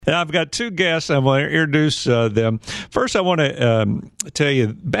Now, I've got two guests. I want to introduce them. First, I want to tell you,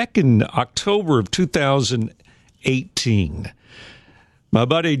 back in October of 2018, my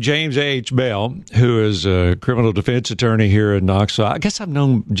buddy James A.H. Bell, who is a criminal defense attorney here in Knoxville, I guess I've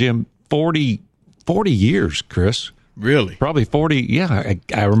known Jim 40 years, Chris. Really? Probably 40, yeah,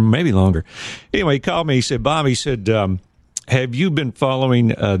 maybe longer. Anyway, he called me. He said, Bob, he said, have you been following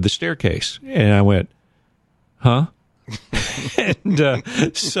the staircase? And I went, huh?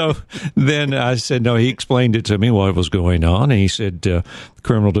 And so then I said, no, he explained it to me what was going on. And he said,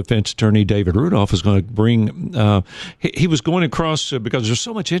 criminal defense attorney David Rudolf was going to bring, he was going across, because there's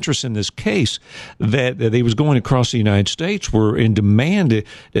so much interest in this case, that he was going across the United States, were in demand.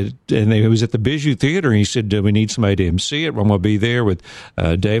 And he was at the Bijou Theater, and he said, we need somebody to MC it. I'm going to be there with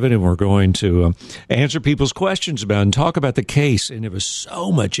David, and we're going to answer people's questions about and talk about the case. And there was so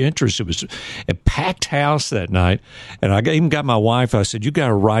much interest. It was a packed house that night. And I even got my wife, I said, you got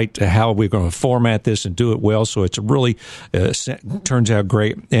to write how we're going to format this and do it well, so it's really turns out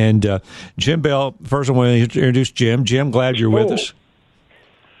great. And Jim Bell, first I want to introduce Jim. Jim, glad you're with us.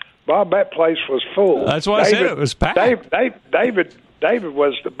 Bob, that place was full. That's why I said it was packed. David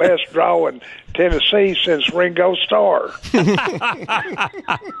was the best draw in Tennessee since Ringo Starr.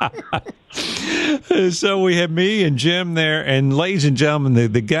 So we have me and Jim there, and ladies and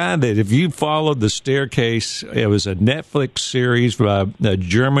gentlemen, the guy that, if you followed The Staircase, it was a Netflix series by a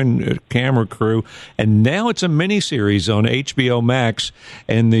German camera crew, and now it's a miniseries on HBO Max,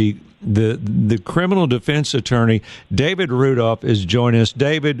 and the criminal defense attorney, David Rudolf, is joining us.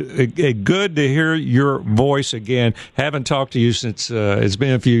 David, good to hear your voice again. Haven't talked to you since it's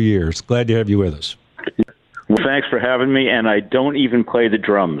been a few years. Glad to have you with us. Well, thanks for having me, and I don't even play the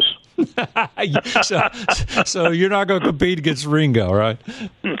drums. So you're not going to compete against Ringo, right?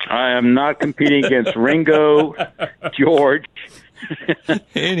 I am not competing against Ringo, George,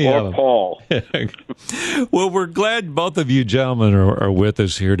 or Paul. Well, we're glad both of you gentlemen are with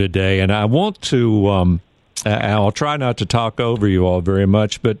us here today, and I want to I'll try not to talk over you all very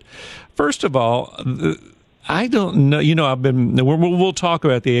much, but first of all, I don't know, we'll talk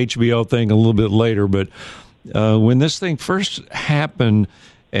about the HBO thing a little bit later, but when this thing first happened,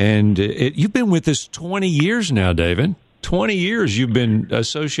 and you've been with this 20 years now, David. 20 years you've been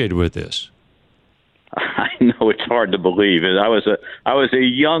associated with this. I know, it's hard to believe. I was a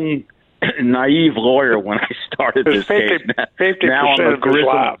young, naive lawyer when I started this case. 50% now I'm a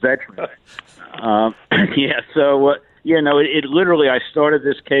grizzled veteran. It literally, I started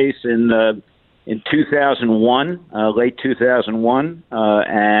this case in 2001, late 2001,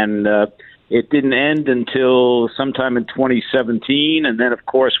 and it didn't end until sometime in 2017, and then, of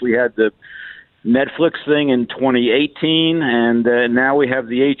course, we had the Netflix thing in 2018, and now we have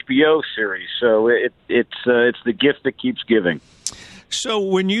the HBO series. So it's the gift that keeps giving. So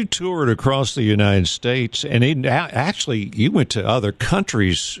when you toured across the United States, and actually you went to other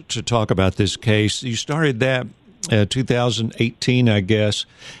countries to talk about this case, you started that 2018, I guess.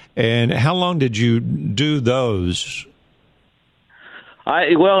 And how long did you do those? I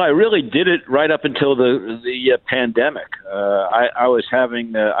really did it right up until the pandemic. I was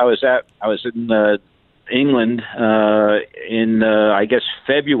in England in I guess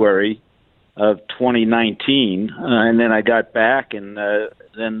February of 2019, and then I got back, and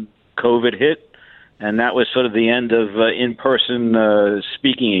then COVID hit, and that was sort of the end of in-person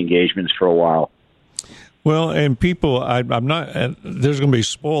speaking engagements for a while. Well, and people, I'm not. There's going to be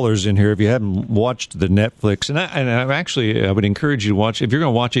spoilers in here if you haven't watched the Netflix. And I would encourage you to watch. If you're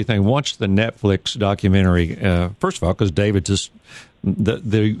going to watch anything, watch the Netflix documentary. First of all, because David just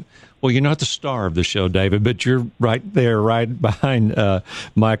well, you're not the star of the show, David, but you're right there, right behind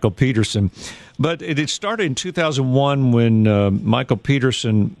Michael Peterson. But it started in 2001 when Michael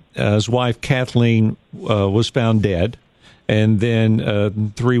Peterson, his wife Kathleen, was found dead. And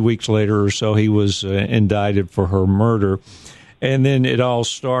then 3 weeks later or so, he was indicted for her murder. And then it all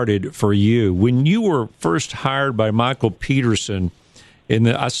started for you. When you were first hired by Michael Peterson,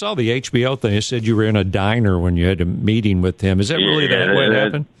 I saw the HBO thing. It said you were in a diner when you had a meeting with him. Is that really that what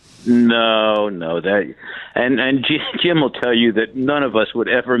happened? No. And Jim will tell you that none of us would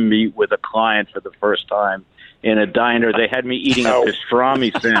ever meet with a client for the first time in a diner. They had me eating a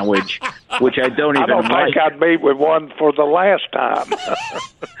pastrami sandwich, which I don't even like. I don't think I'd meet with one for the last time.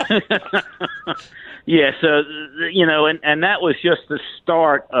 Yeah, so, and that was just the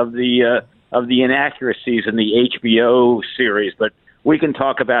start of the inaccuracies in the HBO series, but we can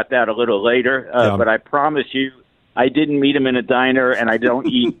talk about that a little later. But I promise you, I didn't meet him in a diner, and I don't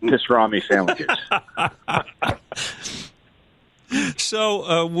eat pastrami sandwiches.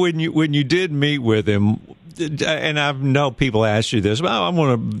 So when you did meet with him, and I know people ask you this, but I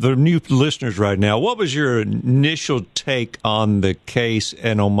want the new listeners right now. What was your initial take on the case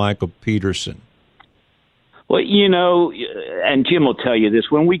and on Michael Peterson? Well, and Jim will tell you this,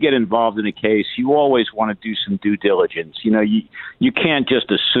 when we get involved in a case, you always want to do some due diligence. You can't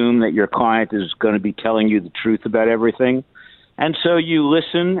just assume that your client is going to be telling you the truth about everything. And so you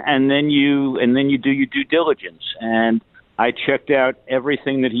listen, and then you do your due diligence. And I checked out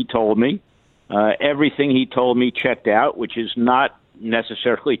everything that he told me. Everything he told me checked out, which is not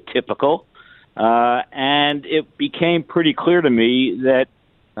necessarily typical. And it became pretty clear to me that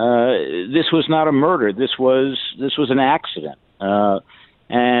this was not a murder. This was an accident.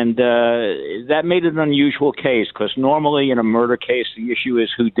 And that made it an unusual case, because normally in a murder case, the issue is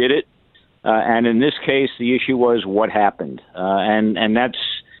who did it. And in this case, the issue was what happened. And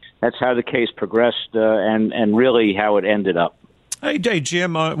that's how the case progressed, and really how it ended up. Hey,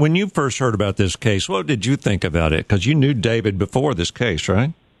 Jim, when you first heard about this case, what did you think about it? Because you knew David before this case,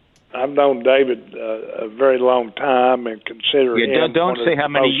 right? I've known David a very long time, and consider him. Don't say how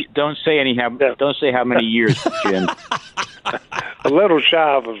many. Don't say how many years, Jim. A little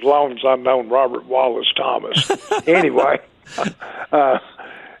shy of as long as I've known Robert Wallace Thomas. Anyway.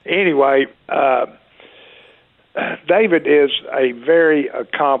 David is a very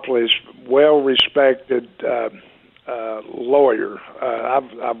accomplished, well-respected lawyer.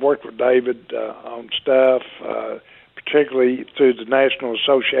 I've worked with David on stuff, particularly through the National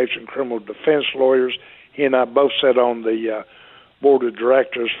Association of Criminal Defense Lawyers. He and I both sat on the board of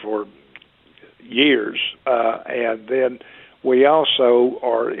directors for years, and then we also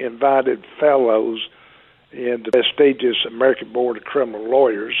are invited fellows in the prestigious American Board of Criminal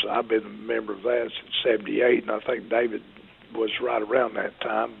Lawyers. I've been a member of that since '78, and I think David was right around that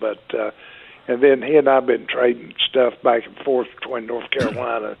time. But and then he and I have been trading stuff back and forth between North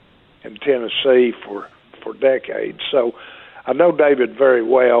Carolina and Tennessee for decades. So I know David very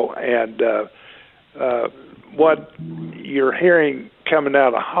well, and what you're hearing coming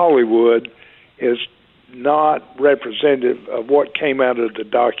out of Hollywood is not representative of what came out of the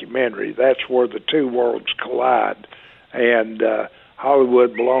documentary. That's where the two worlds collide. And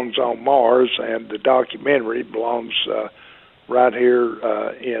Hollywood belongs on Mars, and the documentary belongs right here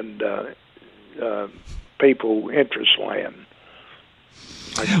in people interest land.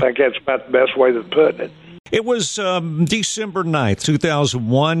 I think that's about the best way of putting it. It was December 9th,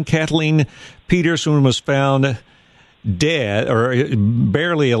 2001. Kathleen Peterson was found dead, or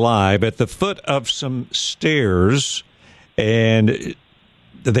barely alive, at the foot of some stairs, and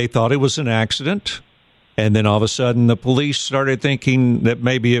they thought it was an accident. And then all of a sudden, the police started thinking that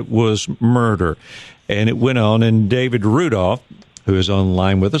maybe it was murder. And it went on, and David Rudolf, who is on the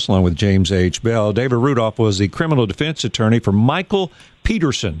line with us, along with James H. Bell. David Rudolf was the criminal defense attorney for Michael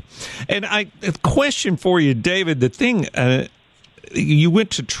Peterson. And a question for you, David. The thing, you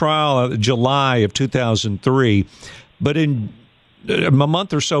went to trial July of 2003, but in a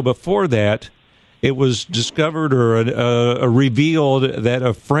month or so before that, it was discovered or revealed that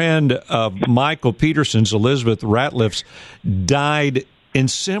a friend of Michael Peterson's, Elizabeth Ratliff's, died in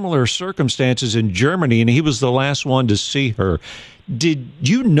similar circumstances in Germany, and he was the last one to see her. Did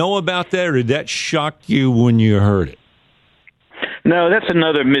you know about that, or did that shock you when you heard it? No, that's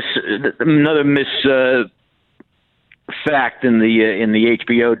another fact in the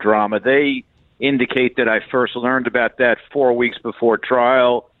HBO drama. They indicate that I first learned about that 4 weeks before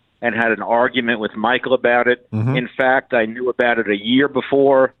trial and had an argument with Michael about it. Mm-hmm. In fact, I knew about it a year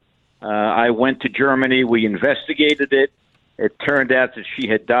before. I went to Germany. We investigated it. It turned out that she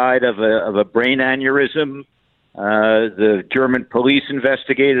had died of a brain aneurysm. The German police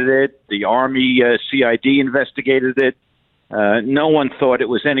investigated it. The Army CID investigated it. No one thought it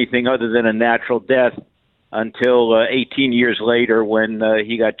was anything other than a natural death until 18 years later, when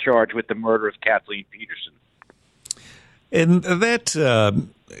he got charged with the murder of Kathleen Peterson. And that,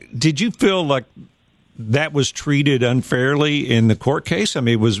 did you feel like that was treated unfairly in the court case? I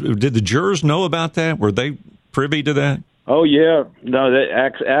mean, did the jurors know about that? Were they privy to that? Oh, yeah. No,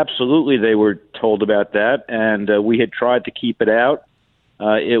 absolutely they were told about that, and we had tried to keep it out.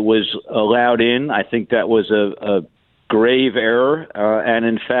 It was allowed in. I think that was a grave error, and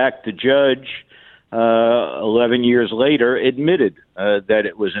in fact, the judge, 11 years later, admitted that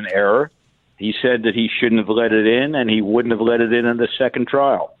it was an error. He said that he shouldn't have let it in, and he wouldn't have let it in the second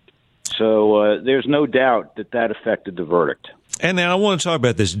trial. So there's no doubt that affected the verdict. And then I want to talk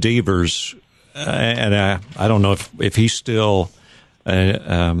about this Devers, and I don't know if he's still what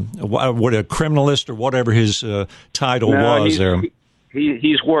a criminalist or whatever his title was there.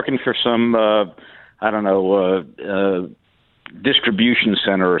 He's working for some distribution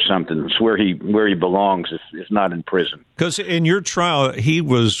center or something. It's where he belongs, if not in prison. Because in your trial, he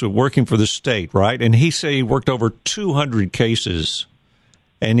was working for the state, right? And he said he worked over 200 cases,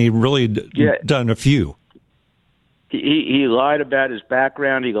 and he really done a few. He lied about his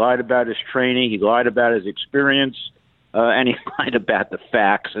background. He lied about his training. He lied about his experience, and he lied about the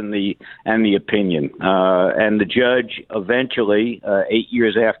facts and the opinion. And the judge eventually, 8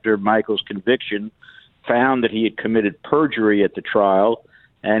 years after Michael's conviction, found that he had committed perjury at the trial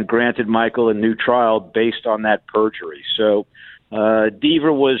and granted Michael a new trial based on that perjury. So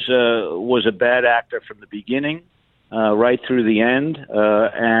Deaver was a bad actor from the beginning. Right through the end,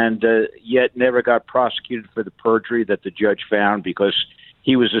 and yet never got prosecuted for the perjury that the judge found because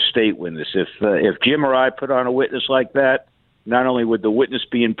he was a state witness. If Jim or I put on a witness like that, not only would the witness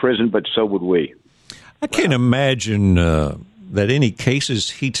be in prison, but so would we. I can't imagine that any cases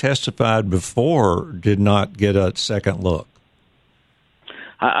he testified before did not get a second look.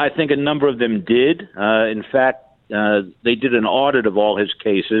 I think a number of them did. In fact, they did an audit of all his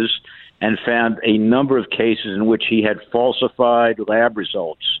cases and found a number of cases in which he had falsified lab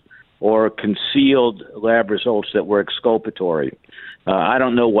results or concealed lab results that were exculpatory. I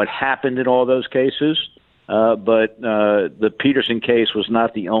don't know what happened in all those cases, but the Peterson case was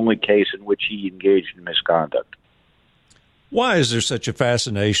not the only case in which he engaged in misconduct. Why is there such a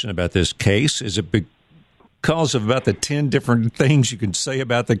fascination about this case? Is it because of about the 10 different things you can say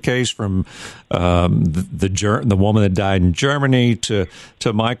about the case, from the woman that died in Germany to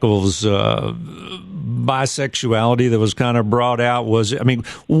Michael's bisexuality that was kind of brought out?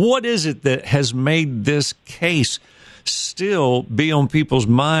 What is it that has made this case still be on people's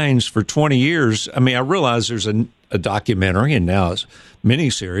minds for 20 years? I realize there's a documentary and now it's a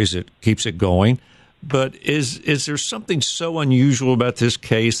miniseries that keeps it going, but is there something so unusual about this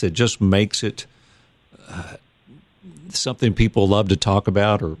case that just makes it something people love to talk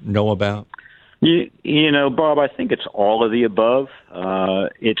about or know about? You know, Bob, I think it's all of the above.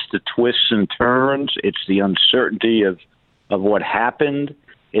 It's the twists and turns. It's the uncertainty of what happened.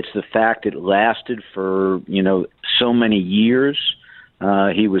 It's the fact it lasted for, so many years.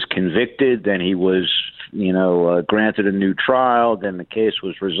 He was convicted, then he was, granted a new trial, then the case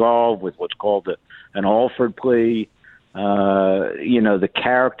was resolved with what's called an Alford plea. The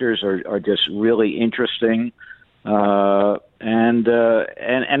characters are just really interesting. And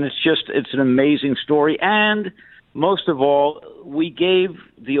it's an amazing story. And most of all, we gave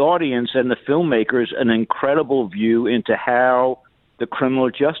the audience and the filmmakers an incredible view into how the criminal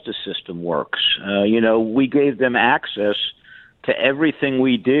justice system works. We gave them access to everything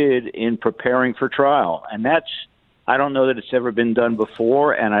we did in preparing for trial. And I don't know that it's ever been done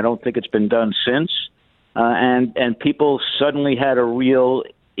before, and I don't think it's been done since. And people suddenly had a real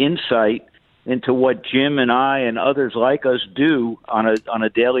insight into what Jim and I and others like us do on a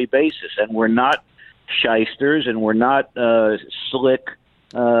daily basis. And we're not shysters, and we're not slick,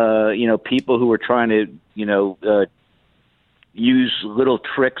 people who are trying to, use little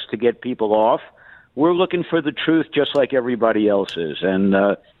tricks to get people off. We're looking for the truth just like everybody else is. And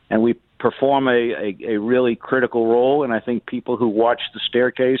we perform a really critical role. And I think people who watch The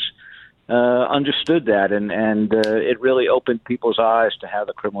Staircase understood that, and it really opened people's eyes to how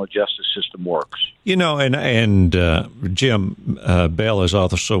the criminal justice system works. And Jim Bell is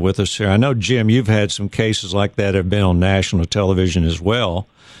also with us here. I know, Jim, you've had some cases like that have been on national television as well.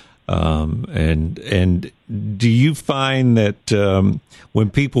 And do you find that when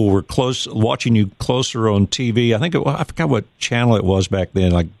people were watching you closer on TV, I forgot what channel it was back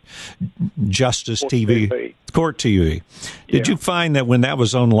then, like Justice TV. Court TV. Did you find that when that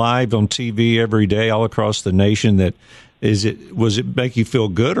was on live on TV every day all across the nation, was it make you feel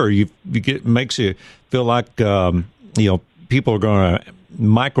good, or makes you feel like people are going to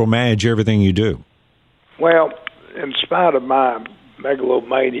micromanage everything you do? Well, in spite of my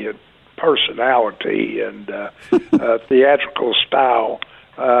megalomania personality and theatrical style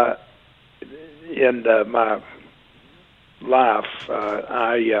in my life,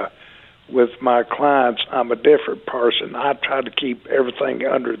 with my clients, I'm a different person. I try to keep everything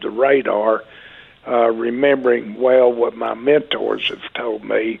under the radar, remembering well what my mentors have told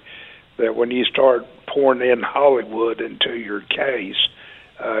me, that when you start pouring in Hollywood into your case,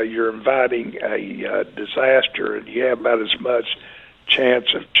 you're inviting a disaster, and you have about as much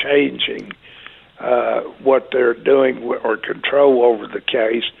chance of changing what they're doing or control over the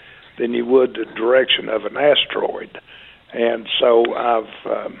case than you would the direction of an asteroid. And so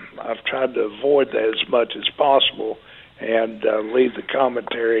I've tried to avoid that as much as possible and leave the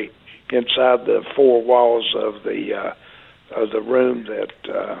commentary inside the four walls of the room that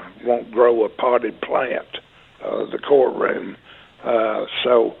won't grow a potted plant. the courtroom.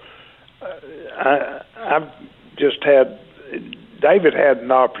 So I've just had David had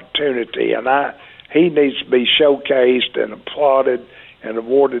an opportunity, and he needs to be showcased and applauded and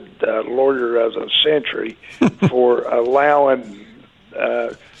awarded Lawyer of the Century for allowing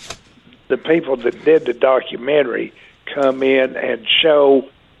the people that did the documentary come in and show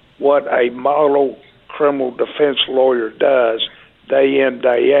what a model criminal defense lawyer does day in,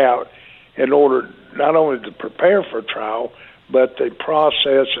 day out in order not only to prepare for trial, but the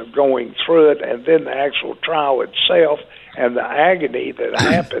process of going through it and then the actual trial itself and the agony that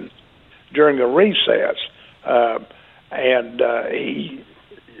happens during the recess. I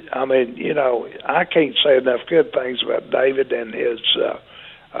can't say enough good things about David and his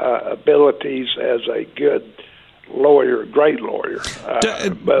abilities as a good lawyer, great lawyer.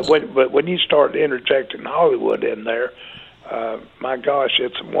 But when you start interjecting Hollywood in there, my gosh,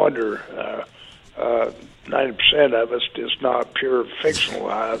 it's a wonder 90% of us is not pure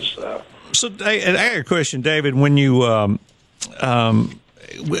fictionalized. So I got a question, David. When you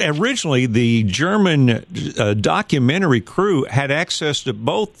originally the German documentary crew had access to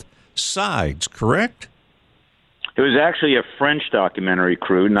both sides, correct? It was actually a French documentary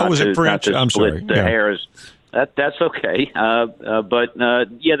crew. Not to I'm sorry. Split the hairs. That's okay. But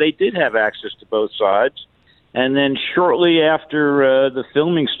they did have access to both sides. And then shortly after the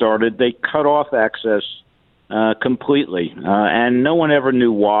filming started, they cut off access completely. And no one ever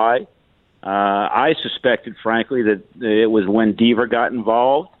knew why. I suspected, frankly, that it was when Deaver got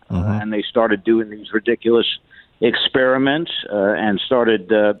involved and they started doing these ridiculous experiments and started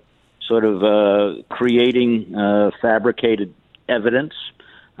creating fabricated evidence.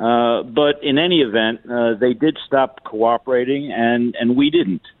 But in any event, they did stop cooperating, and we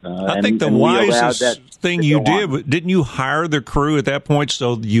didn't. I think the wisest thing you did, didn't you hire the crew at that point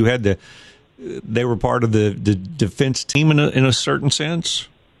so you had they were part of the defense team in a certain sense?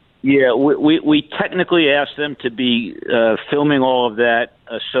 Yeah, we technically asked them to be filming all of that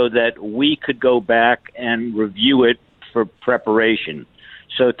so that we could go back and review it for preparation.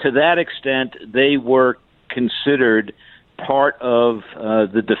 So to that extent, they were considered part of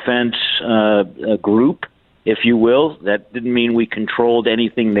the defense group, if you will. That didn't mean we controlled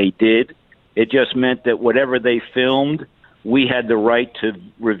anything they did. It just meant that whatever they filmed, we had the right to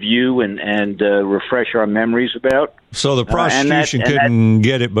review and refresh our memories about. So the prosecution couldn't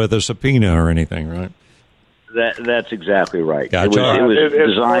get it with a subpoena or anything, right? That's exactly right. Gotcha. It was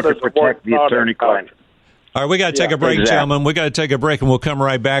designed to protect the attorney-client. All right, we got to take a break, gentlemen. We got to take a break, and we'll come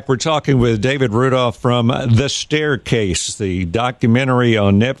right back. We're talking with David Rudolf from The Staircase, the documentary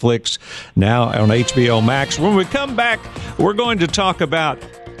on Netflix, now on HBO Max. When we come back, we're going to talk about,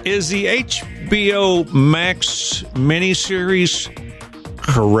 is the HBO Max miniseries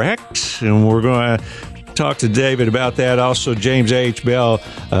correct? And we're going to talk to David about that. Also, James H. Bell,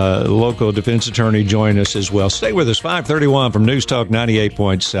 local defense attorney, join us as well. Stay with us, 531 from News Talk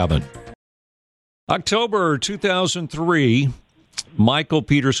 98.7. October 2003, Michael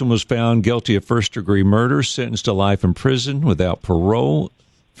Peterson was found guilty of first-degree murder, sentenced to life in prison without parole.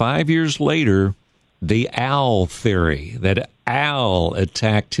 5 years later, the owl theory, that owl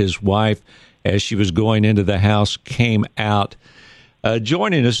attacked his wife as she was going into the house, came out.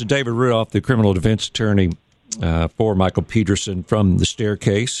 Joining us is David Rudolf, the criminal defense attorney for Michael Peterson from The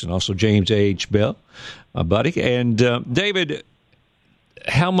Staircase, and also James H. Bell, my buddy. And David,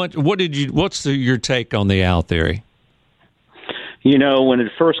 what's your take on the owl theory? You know, when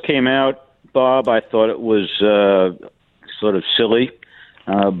it first came out, Bob, I thought it was sort of silly.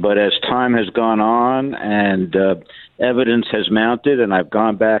 But as time has gone on and evidence has mounted, and I've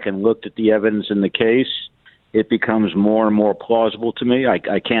gone back and looked at the evidence in the case, it becomes more and more plausible to me.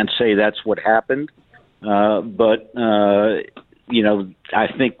 I can't say that's what happened, but you know, I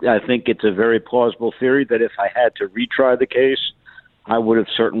think it's a very plausible theory that if I had to retry the case, I would have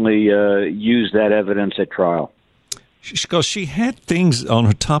certainly used that evidence at trial. Because she had things on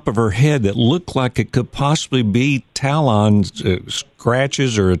the top of her head that looked like it could possibly be talon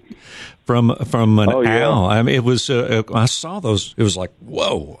scratches or from an owl. I mean, it was. I saw those. It was like,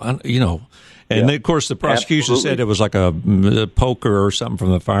 whoa, you know. And then, of course, the prosecution said it was like a poker or something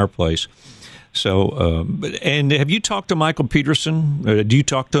from the fireplace. So, and have you talked to Michael Peterson? Do you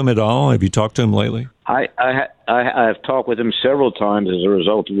talk to him at all? Have you talked to him lately? I've talked with him several times as a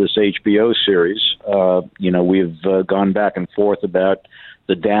result of this HBO series. You know, we've gone back and forth about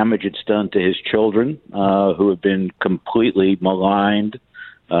the damage it's done to his children, who have been completely maligned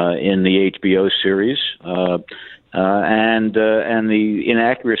in the HBO series, and the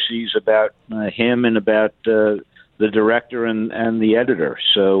inaccuracies about him and about the the director and the editor.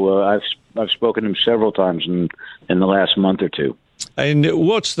 So I've spoken to him several times in the last month or two. And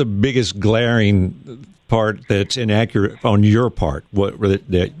what's the biggest glaring part that's inaccurate on your part? What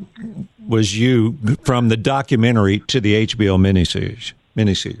that was you from the documentary to the HBO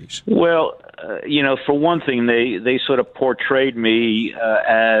miniseries? Well, for one thing, they sort of portrayed me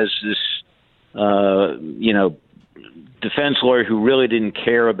as this, defense lawyer who really didn't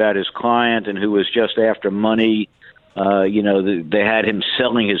care about his client and who was just after money. They had him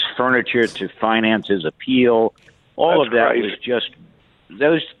selling his furniture to finance his appeal. All of that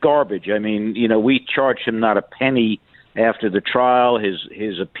was garbage. I mean, we charged him not a penny after the trial.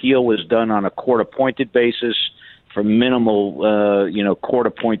 His appeal was done on a court-appointed basis for minimal,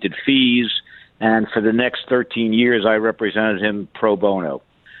 court-appointed fees. And for the next 13 years, I represented him pro bono.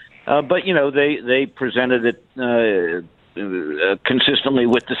 But they presented it consistently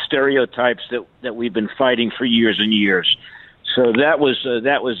with the stereotypes that we've been fighting for years and years. So that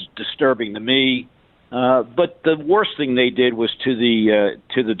was disturbing to me. But the worst thing they did was to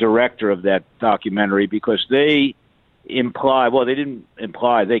the director of that documentary, because they implied, well, they didn't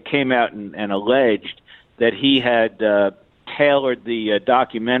imply, they came out and alleged that he had tailored the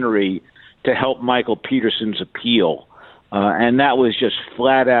documentary to help Michael Peterson's appeal. And that was just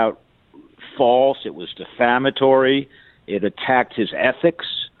flat out false. It was defamatory. It attacked his ethics.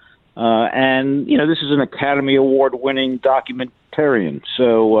 And this is an Academy Award winning documentarian.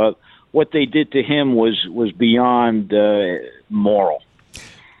 So what they did to him was beyond moral.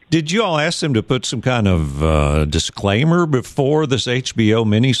 Did you all ask them to put some kind of disclaimer before this HBO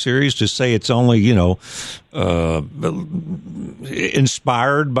miniseries to say it's only,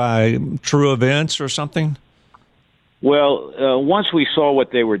 inspired by true events or something? Well, once we saw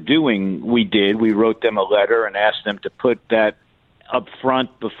what they were doing, we did. We wrote them a letter and asked them to put that up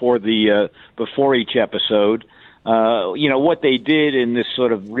front before each episode. What they did in this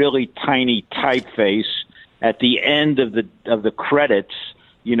sort of really tiny typeface at the end of the credits,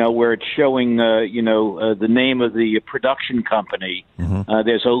 where it's showing, the name of the production company. Mm-hmm.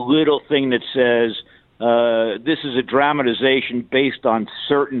 There's a little thing that says, this is a dramatization based on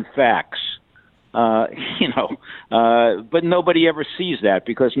certain facts. But nobody ever sees that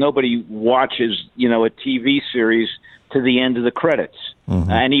because nobody watches, a TV series to the end of the credits.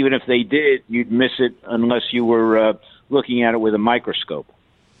 Mm-hmm. And even if they did, you'd miss it unless you were looking at it with a microscope.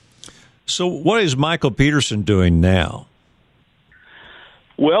 So what is Michael Peterson doing now?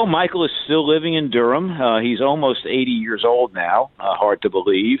 Well, Michael is still living in Durham. He's almost 80 years old now, hard to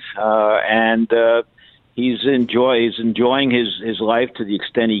believe. And he's enjoying his life to the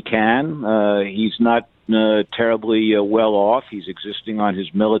extent he can. He's not terribly well off. He's existing on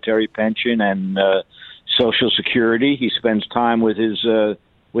his military pension and Social Security. He spends time with his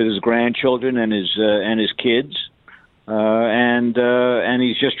grandchildren and his kids, and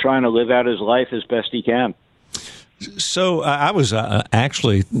he's just trying to live out his life as best he can. So I was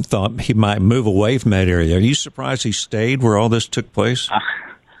actually thought he might move away from that area. Are you surprised he stayed where all this took place?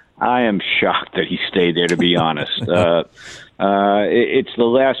 I am shocked that he stayed there, to be honest. It's the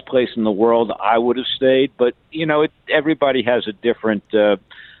last place in the world I would have stayed, but everybody has a different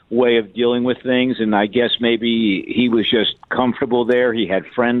way of dealing with things, and I guess maybe he was just comfortable there. He had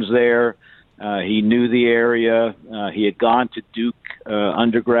friends there. He knew the area. He had gone to Duke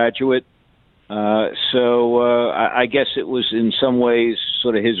undergraduate. So I guess it was in some ways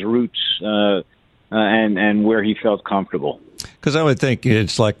sort of his roots and where he felt comfortable. Because I would think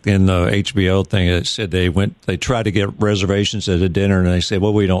it's like in the HBO thing that said they tried to get reservations at a dinner and they said,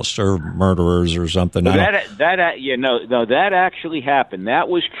 well, we don't serve murderers or something. That actually happened. That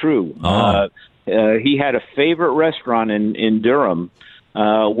was true. Oh. He had a favorite restaurant in Durham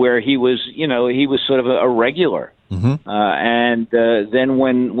where he was sort of a regular. Mm-hmm. And then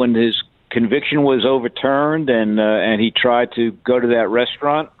when his conviction was overturned and he tried to go to that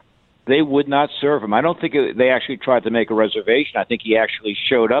restaurant, they would not serve him. I don't think they actually tried to make a reservation. I think he actually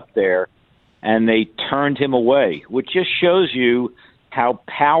showed up there, and they turned him away, which just shows you how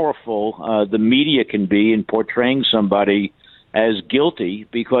powerful the media can be in portraying somebody as guilty.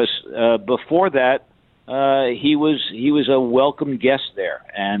 Because before that, he was a welcome guest there,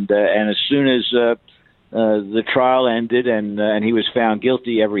 and as soon as the trial ended and he was found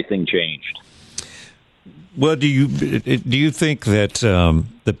guilty, everything changed. Well, do you think that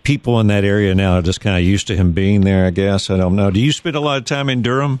the people in that area now are just kind of used to him being there, I guess? I don't know. Do you spend a lot of time in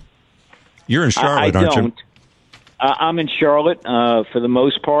Durham? You're in Charlotte, aren't you? I'm in Charlotte for the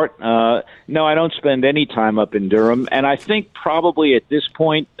most part. No, I don't spend any time up in Durham. And I think probably at this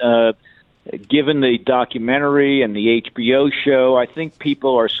point, given the documentary and the HBO show, I think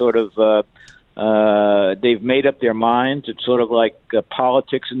people are sort of They've made up their minds. It's sort of like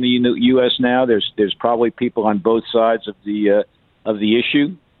politics in the U.S. now. There's probably people on both sides of the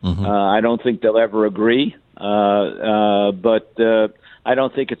issue. Mm-hmm. I don't think they'll ever agree, but I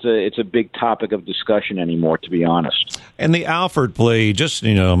don't think it's a big topic of discussion anymore, to be honest. And the Alford plea, just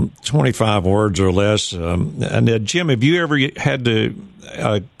 25 words or less. And Jim, have you ever had a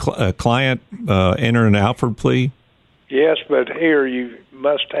client enter an Alford plea? Yes, but here you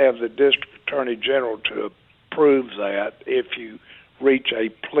must have the district attorney general to approve that if you reach a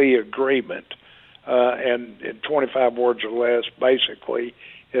plea agreement. And in 25 words or less, basically,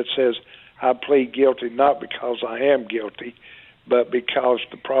 it says, I plead guilty not because I am guilty, but because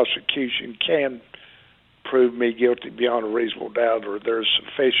the prosecution can prove me guilty beyond a reasonable doubt, or there's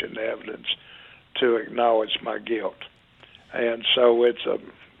sufficient evidence to acknowledge my guilt. And so it's a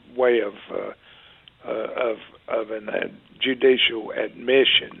way of a judicial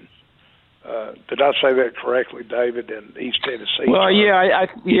admission. Did I say that correctly, David? In East Tennessee? Well, I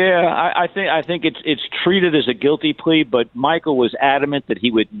think it's treated as a guilty plea, but Michael was adamant that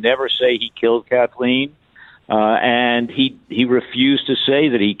he would never say he killed Kathleen, and he refused to say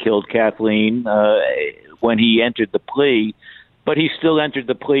that he killed Kathleen when he entered the plea. But he still entered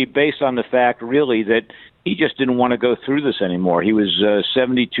the plea based on the fact, really, that he just didn't want to go through this anymore. He was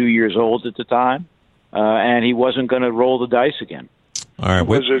 72 years old at the time, and he wasn't going to roll the dice again. All right.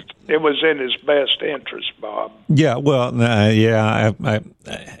 It was in his best interest, Bob. Yeah, well, and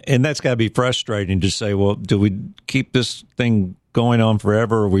that's got to be frustrating to say, well, do we keep this thing going on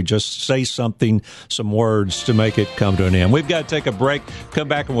forever, or we just say some words to make it come to an end? We've got to take a break, come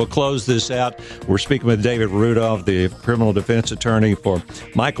back, and we'll close this out. We're speaking with David Rudolf, the criminal defense attorney for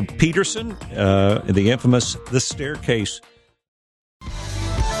Michael Peterson, the infamous The Staircase.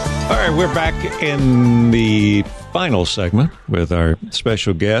 All right, we're back in the final segment with our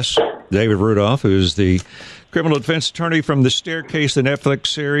special guest, David Rudolf, who's the criminal defense attorney from The Staircase, the Netflix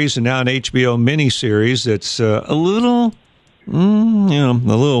series, and now an HBO miniseries that's a little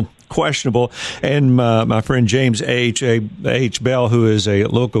questionable. And my friend James H. Bell, who is a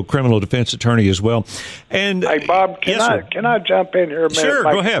local criminal defense attorney as well. And hey, Bob, can I jump in here a minute? Sure,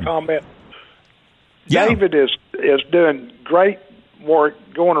 go ahead. Comment? Yeah. David is doing great work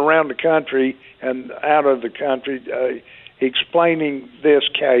going around the country and out of the country explaining this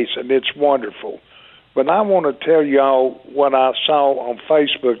case, and it's wonderful. But I want to tell y'all what I saw on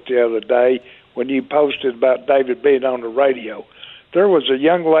Facebook the other day when you posted about David being on the radio. There was a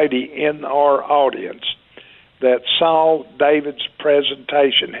young lady in our audience that saw David's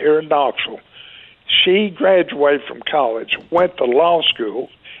presentation here in Knoxville. She graduated from college, went to law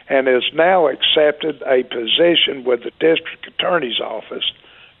school, and has now accepted a position with the district attorney's office,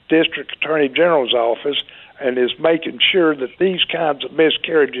 district attorney general's office, and is making sure that these kinds of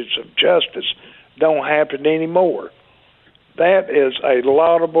miscarriages of justice don't happen anymore. That is a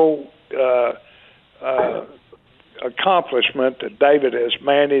laudable accomplishment that David has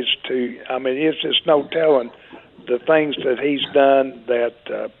managed to. I mean, it's just no telling the things that he's done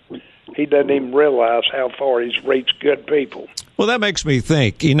that he doesn't even realize how far he's reached good people. Well, that makes me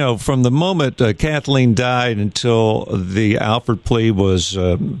think, from the moment Kathleen died until the Alford plea was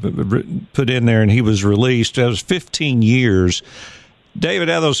put in there and he was released, that was 15 years. David,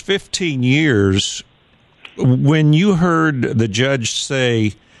 out of those 15 years, when you heard the judge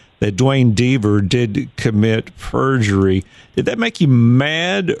say that Dwayne Deaver did commit perjury, did that make you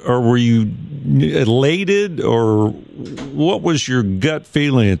mad, or were you elated, or what was your gut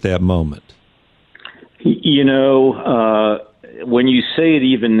feeling at that moment? When you say it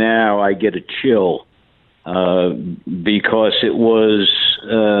even now, I get a chill because it was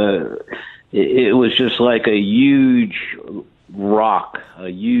just like a huge rock, a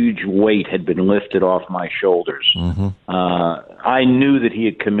huge weight had been lifted off my shoulders. Mm-hmm. I knew that he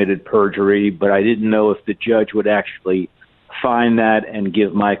had committed perjury, but I didn't know if the judge would actually find that and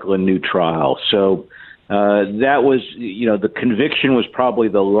give Michael a new trial. So that was, the conviction was probably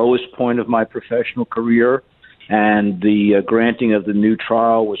the lowest point of my professional career, and the granting of the new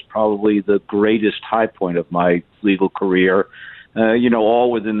trial was probably the greatest high point of my legal career,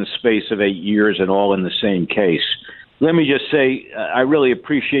 all within the space of 8 years and all in the same case. Let me just say, I really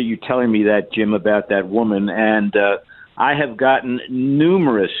appreciate you telling me that, Jim, about that woman. And I have gotten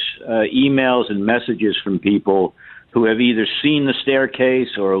numerous emails and messages from people who have either seen The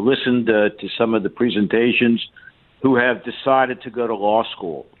Staircase or listened to some of the presentations who have decided to go to law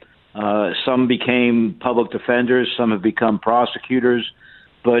school. Some became public defenders, some have become prosecutors.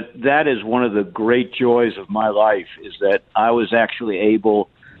 But that is one of the great joys of my life, is that I was actually able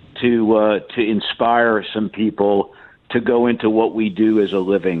to inspire some people to go into what we do as a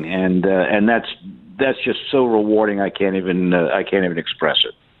living, and that's just so rewarding. I can't even express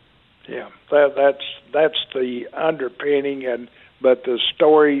it. Yeah, that's the underpinning, but the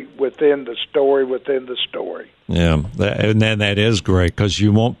story within the story within the story. Yeah, and then that is great because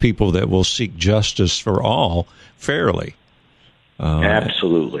you want people that will seek justice for all fairly.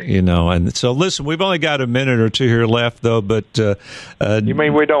 Absolutely. And so listen, we've only got a minute or two here left, though. But you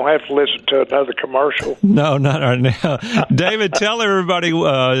mean we don't have to listen to another commercial? No, not right now. David, tell everybody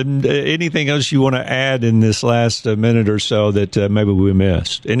anything else you want to add in this last minute or so that maybe we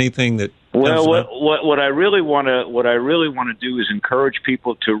missed. Anything that. Well, what I really want to do is encourage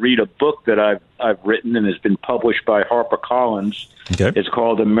people to read a book that I've written and has been published by HarperCollins. Okay. It's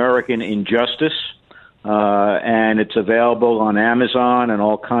called American Injustice. And it's available on Amazon and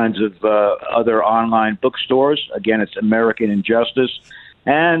all kinds of other online bookstores. Again, it's American Injustice.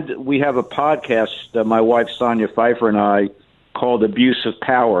 And we have a podcast, my wife Sonia Pfeiffer and I, called Abuse of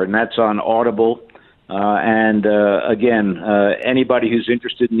Power, and that's on Audible. Again, anybody who's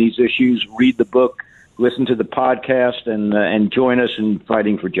interested in these issues, read the book, listen to the podcast, and join us in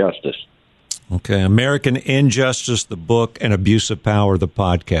fighting for justice. Okay, American Injustice, the book, and Abuse of Power, the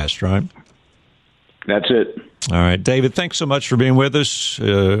podcast, right? That's it. All right, David, thanks so much for being with us.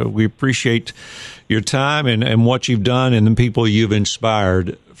 We appreciate your time and what you've done and the people you've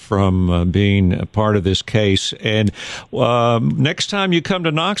inspired from being a part of this case. And next time you come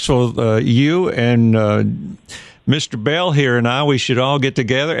to Knoxville, you and Mr. Bell here and I, we should all get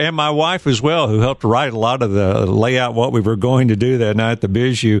together, and my wife as well, who helped write a lot of the layout, what we were going to do that night at the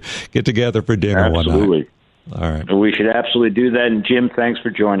Bijou, get together for dinner one night. Absolutely. All right. We should absolutely do that. And Jim, thanks for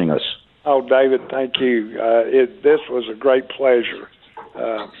joining us. Oh, David, thank you. This was a great pleasure.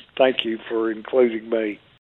 Thank you for including me.